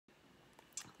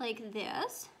like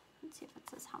this. Let's see if it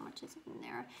says how much is in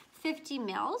there. 50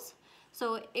 mils.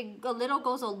 So a little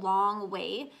goes a long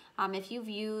way. If you've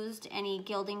used any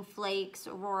gilding flakes,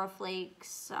 Aurora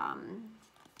flakes,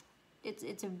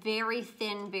 it's a very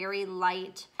thin, very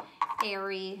light,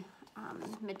 airy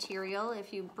material.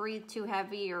 If you breathe too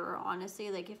heavy, or honestly,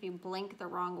 like if you blink the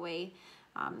wrong way,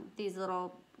 these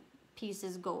little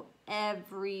pieces go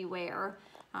everywhere.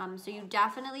 So you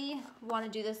definitely want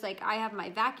to do this. Like I have my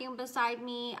vacuum beside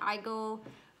me. I go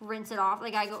rinse it off.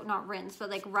 Like I go, not rinse, but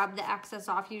like rub the excess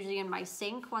off usually in my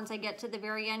sink once I get to the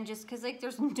very end, just because like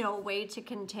there's no way to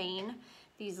contain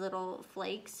these little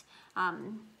flakes.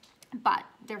 But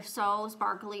they're so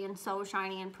sparkly and so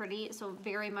shiny and pretty, so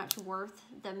very much worth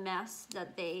the mess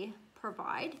that they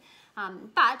provide.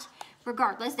 But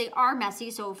regardless, they are messy,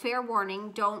 so fair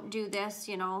warning, don't do this,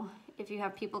 you know, if you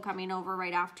have people coming over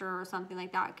right after or something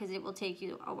like that, because it will take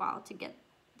you a while to get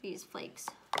these flakes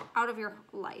out of your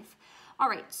life. All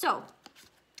right, so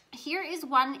here is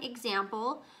one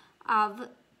example of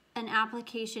an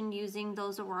application using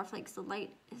those Aurora flakes. The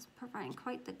light is providing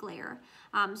quite the glare.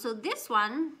 So this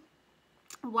one,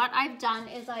 what I've done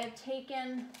is I have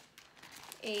taken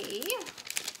a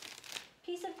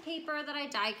piece of paper that I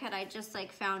die cut. I just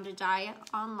like found a die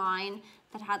online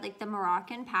that had like the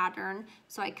Moroccan pattern.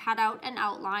 So I cut out an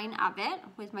outline of it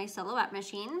with my silhouette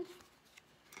machine.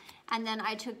 And then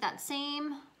I took that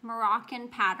same Moroccan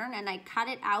pattern and I cut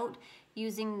it out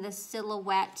using the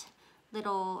silhouette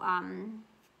little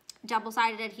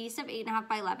double-sided adhesive 8.5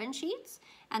 by 11 sheets.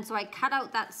 And so I cut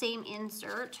out that same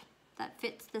insert that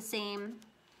fits the same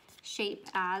shape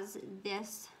as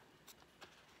this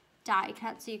die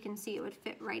cut, so you can see it would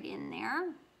fit right in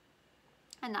there.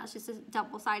 And that's just a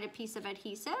double-sided piece of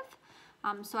adhesive.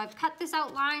 So I've cut this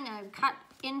outline and I've cut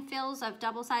infills of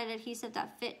double-sided adhesive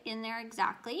that fit in there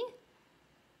exactly.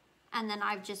 And then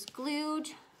I've just glued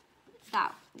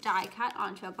that die cut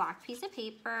onto a black piece of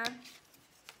paper.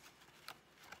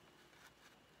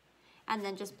 And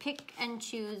then just pick and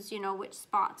choose, you know, which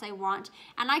spots I want.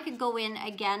 And I could go in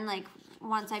again, like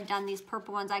once I've done these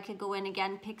purple ones, I could go in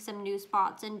again, pick some new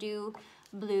spots and do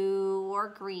blue or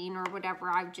green or whatever.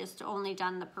 I've just only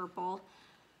done the purple.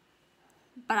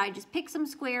 But I just pick some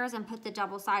squares and put the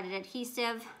double-sided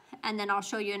adhesive, and then I'll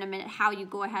show you in a minute how you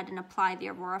go ahead and apply the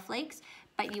Aurora flakes.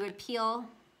 But you would peel,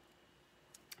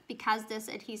 because this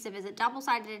adhesive is a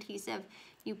double-sided adhesive,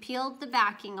 you peeled the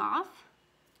backing off,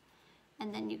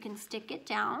 and then you can stick it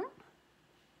down.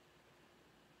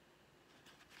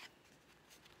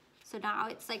 So now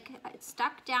it's like it's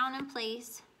stuck down in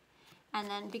place. And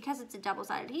then because it's a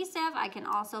double-sided adhesive, I can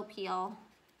also peel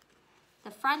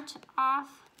the front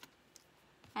off.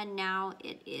 And now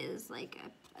it is like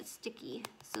a sticky.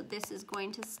 So this is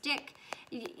going to stick.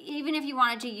 Even if you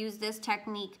wanted to use this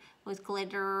technique with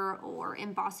glitter or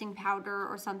embossing powder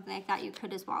or something like that, you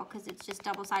could as well, because it's just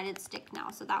double-sided stick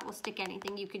now. So that will stick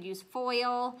anything. You could use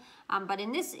foil. But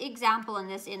in this example, in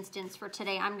this instance for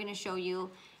today, I'm going to show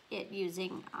you it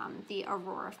using the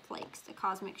Aurora flakes, the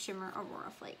Cosmic Shimmer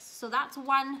Aurora flakes. So that's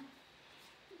one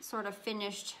sort of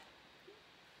finished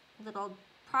little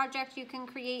project you can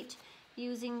create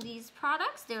using these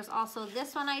products. There's also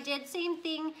this one I did, same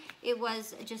thing. It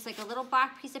was just like a little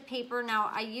black piece of paper. Now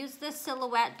I used this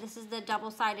silhouette. This is the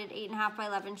double-sided 8.5 by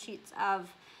 11 sheets of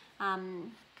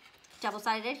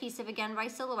double-sided adhesive, again by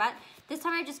Silhouette. This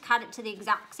time I just cut it to the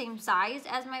exact same size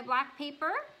as my black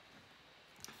paper,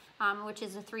 which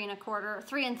is a 3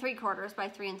 3/4 by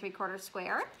 3 3/4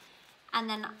 square. And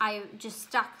then I just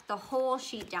stuck the whole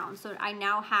sheet down. So I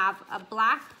now have a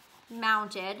black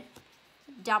mounted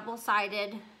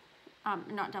double-sided,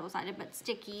 not double-sided, but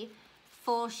sticky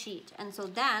full sheet. And so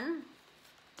then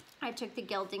I took the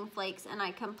gilding flakes and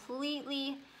I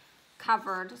completely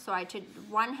covered. So I took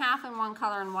 1/2 in one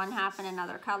color and 1/2 in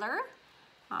another color,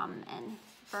 and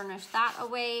burnished that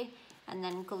away, and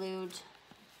then glued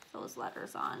those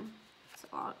letters on. So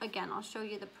I'll show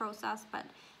you the process, but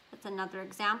that's another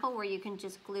example where you can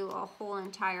just glue a whole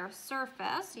entire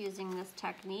surface using this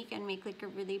technique and make like a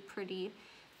really pretty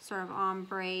sort of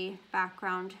ombre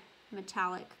background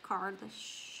metallic card.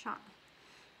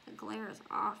 The glare is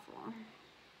awful.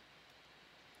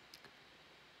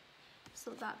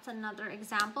 So that's another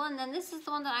example. And then this is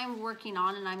the one that I'm working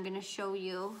on, and I'm going to show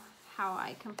you how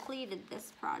I completed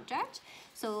this project.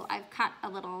 So I've cut a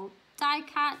little die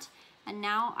cut, and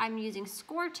now I'm using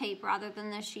score tape rather than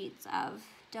the sheets of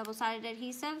double-sided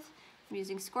adhesive. I'm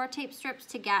using score tape strips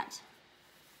to get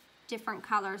different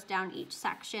colors down each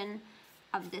section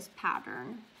of this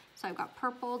pattern. So I've got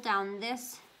purple down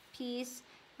this piece,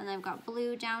 and I've got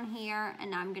blue down here,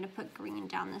 and now I'm going to put green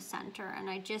down the center. And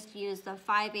I just used the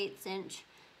 5/8 inch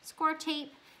score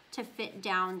tape to fit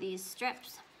down these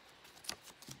strips.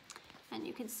 And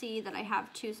you can see that I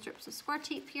have 2 strips of score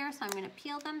tape here, so I'm going to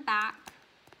peel them back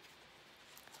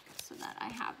so that I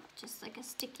have just like a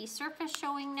sticky surface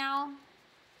showing now.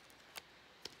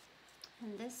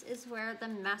 And this is where the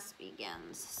mess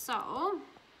begins. So,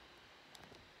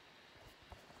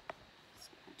 let's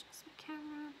adjust my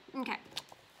camera. Okay.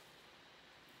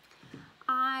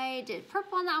 I did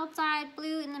purple on the outside,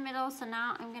 blue in the middle, so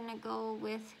now I'm gonna go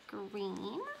with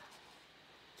green.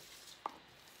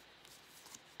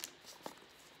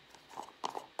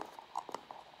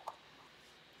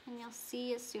 And you'll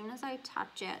see as soon as I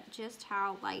touch it just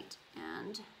how light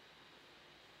and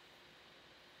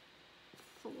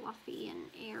fluffy and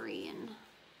airy and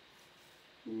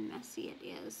messy it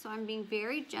is. So I'm being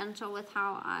very gentle with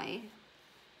how I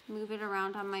move it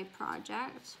around on my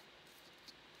project,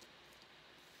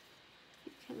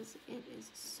 because it is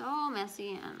so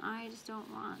messy and I just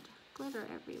don't want glitter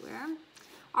everywhere.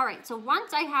 All right, so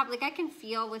once I have, like I can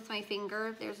feel with my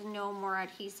finger, there's no more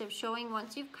adhesive showing.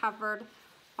 Once you've covered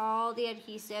all the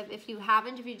adhesive, if you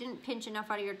didn't pinch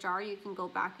enough out of your jar, you can go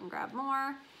back and grab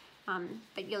more.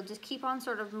 But you'll just keep on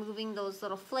sort of moving those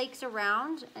little flakes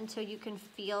around until you can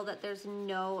feel that there's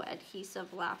no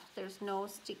adhesive left. There's no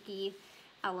sticky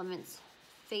elements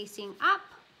facing up.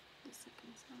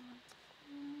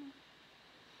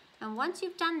 And once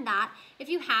you've done that, if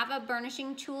you have a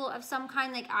burnishing tool of some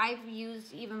kind, like I've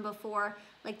used even before,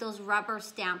 like those rubber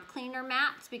stamp cleaner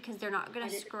mats, because they're not gonna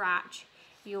scratch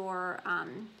your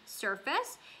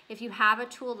surface. If you have a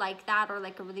tool like that, or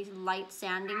like a really light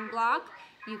sanding block,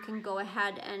 you can go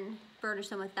ahead and burnish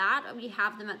them with that. We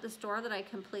have them at the store that I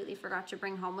completely forgot to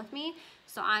bring home with me.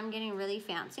 So I'm getting really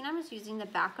fancy, and I'm just using the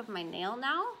back of my nail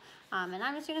now. And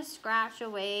I'm just gonna scratch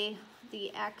away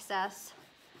the excess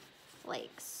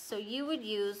flakes. So you would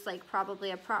use like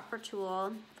probably a proper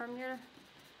tool from your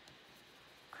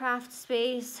craft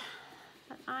space,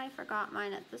 but I forgot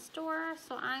mine at the store,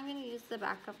 so I'm gonna use the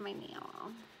back of my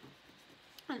nail.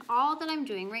 And all that I'm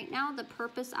doing right now, the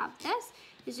purpose of this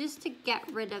is just to get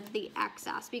rid of the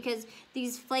excess, because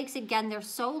these flakes, again, they're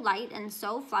so light and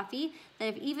so fluffy that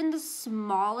if even the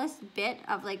smallest bit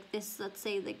of like this, let's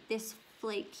say like this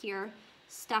flake here,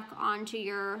 stuck onto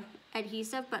your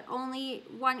adhesive, but only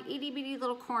one itty bitty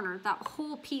little corner, that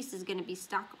whole piece is going to be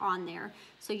stuck on there.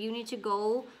 So you need to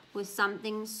go with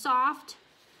something soft,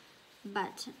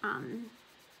 but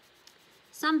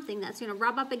something that's going to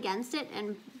rub up against it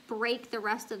and break the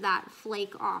rest of that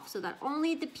flake off, so that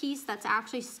only the piece that's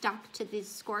actually stuck to this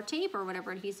score tape or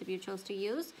whatever adhesive you chose to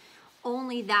use,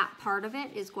 only that part of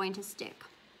it is going to stick.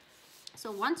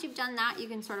 So once you've done that, you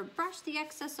can sort of brush the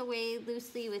excess away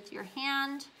loosely with your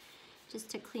hand just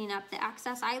to clean up the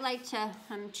excess. I like to,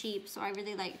 I'm cheap, so I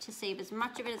really like to save as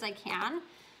much of it as I can.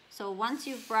 So once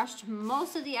you've brushed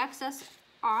most of the excess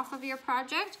off of your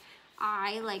project,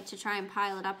 I like to try and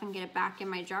pile it up and get it back in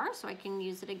my jar so I can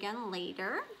use it again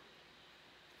later.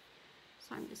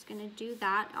 So I'm just gonna do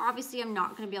that. Obviously, I'm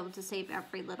not gonna be able to save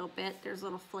every little bit. There's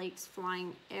little flakes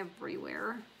flying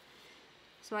everywhere.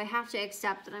 So I have to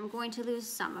accept that I'm going to lose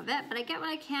some of it, but I get what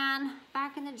I can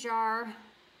back in the jar.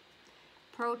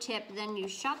 Pro tip, then you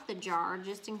shut the jar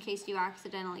just in case you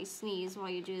accidentally sneeze while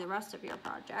you do the rest of your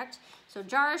project. So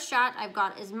jar is shut, I've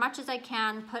got as much as I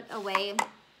can put away.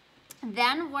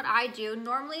 Then what I do,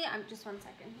 normally, I'm just one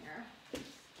second here.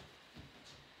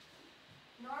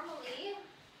 Normally,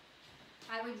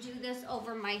 I would do this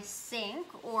over my sink,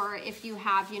 or if you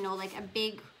have, you know, like a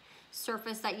big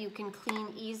surface that you can clean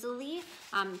easily,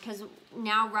 because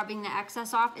now rubbing the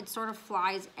excess off, it sort of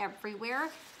flies everywhere.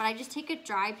 But I just take a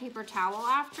dry paper towel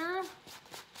after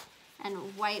and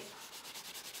wipe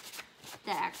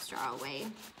the extra away.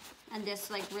 And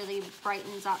this like really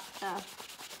brightens up the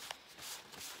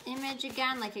image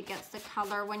again, like it gets the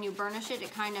color. When you burnish it,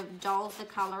 it kind of dulls the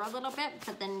color a little bit,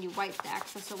 but then you wipe the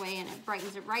excess away and it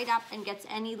brightens it right up and gets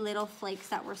any little flakes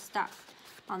that were stuck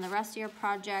on the rest of your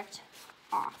project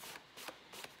off.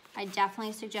 I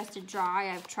definitely suggest a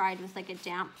dry. I've tried with like a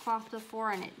damp cloth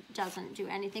before and it doesn't do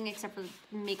anything except for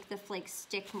make the flakes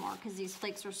stick more, because these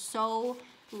flakes are so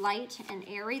light and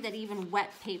airy that even wet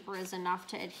paper is enough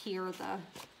to adhere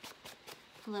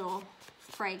the little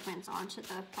fragments onto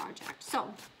the project. So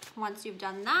once you've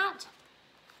done that,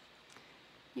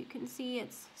 you can see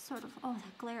it's sort of, oh,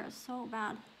 that glare is so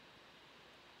bad.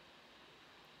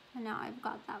 And now I've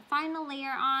got that final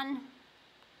layer on.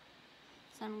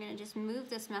 So I'm gonna just move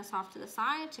this mess off to the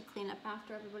side to clean up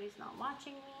after everybody's not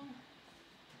watching me.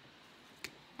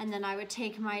 And then I would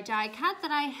take my die cut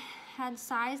that I had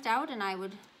sized out and I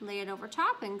would lay it over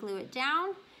top and glue it down.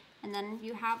 And then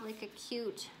you have like a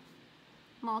cute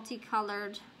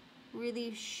multicolored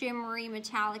really shimmery,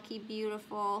 metallic-y,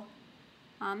 beautiful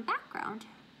background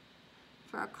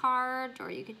for a card, or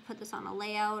you could put this on a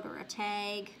layout or a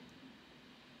tag.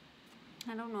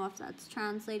 I don't know if that's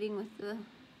translating with the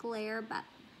glare, but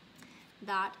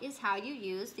that is how you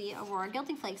use the Aurora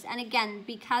Gilding Flakes. And again,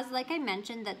 because like I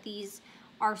mentioned that these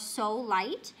are so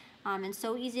light and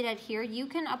so easy to adhere, you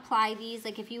can apply these,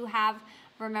 like if you have,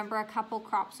 remember a couple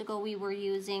crops ago we were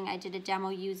using, I did a demo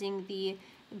using the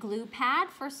glue pad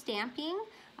for stamping.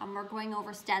 We're going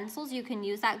over stencils. You can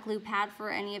use that glue pad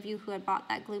for any of you who had bought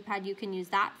that glue pad. You can use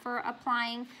that for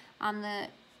applying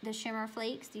the shimmer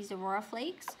flakes, these Aurora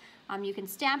flakes. You can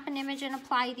stamp an image and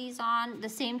apply these on. The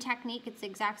same technique, it's the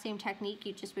exact same technique.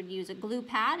 You just would use a glue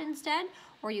pad instead,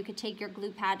 or you could take your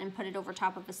glue pad and put it over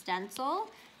top of a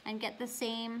stencil and get the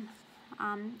same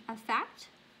effect.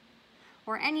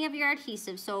 Or any of your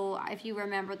adhesives. So if you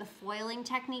remember the foiling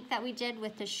technique that we did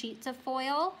with the sheets of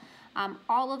foil,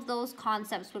 all of those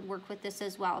concepts would work with this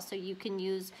as well. So you can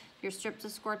use your strips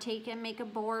of score tape and make a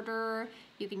border.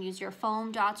 You can use your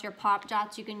foam dots, your pop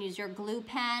dots. You can use your glue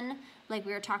pen, like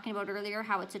we were talking about earlier,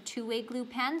 how it's a two-way glue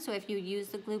pen. So if you use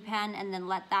the glue pen and then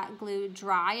let that glue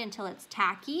dry until it's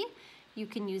tacky, you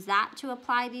can use that to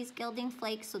apply these gilding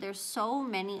flakes. So there's so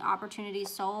many opportunities,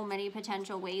 so many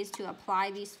potential ways to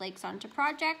apply these flakes onto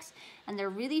projects. And they're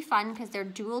really fun because they're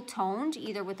dual toned,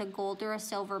 either with a gold or a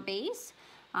silver base.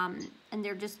 And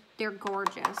they're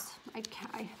gorgeous.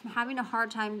 I'm having a hard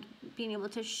time being able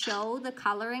to show the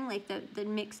coloring, like the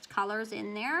mixed colors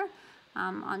in there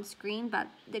on screen, but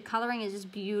the coloring is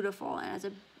just beautiful and has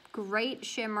a great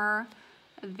shimmer,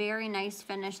 a very nice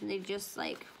finish, and they just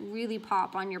like really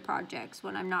pop on your projects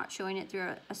when I'm not showing it through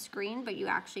a screen, but you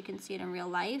actually can see it in real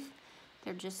life.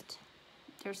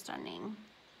 They're stunning.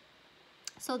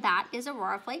 So that is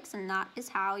Aurora Flakes, and that is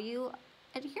how you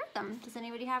adhere them. Does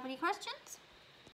anybody have any questions?